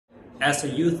As a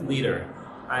youth leader,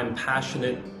 I am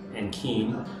passionate and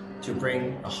keen to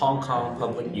bring the Hong Kong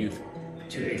public youth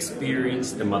to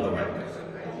experience the motherland.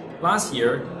 Last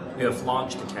year, we have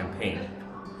launched a campaign.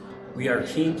 We are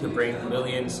keen to bring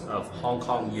millions of Hong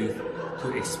Kong youth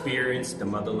to experience the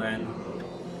motherland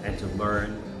and to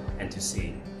learn and to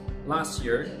see. Last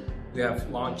year, we have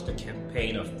launched a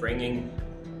campaign of bringing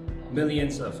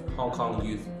millions of Hong Kong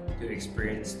youth to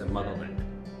experience the motherland.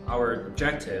 Our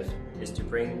objective is to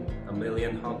bring 1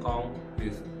 million Hong Kong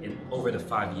youth in over the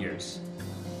 5 years.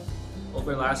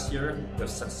 Over last year, we've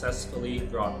successfully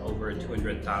brought over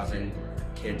 200,000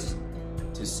 kids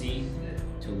to see,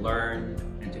 to learn,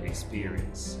 and to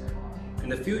experience. In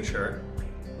the future,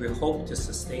 we hope to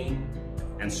sustain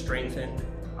and strengthen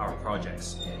our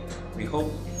projects. We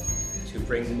hope to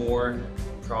bring more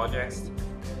projects,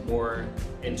 more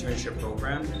internship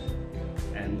program,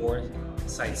 and more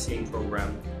sightseeing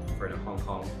program for the Hong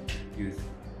Kong youth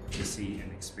to see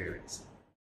and experience.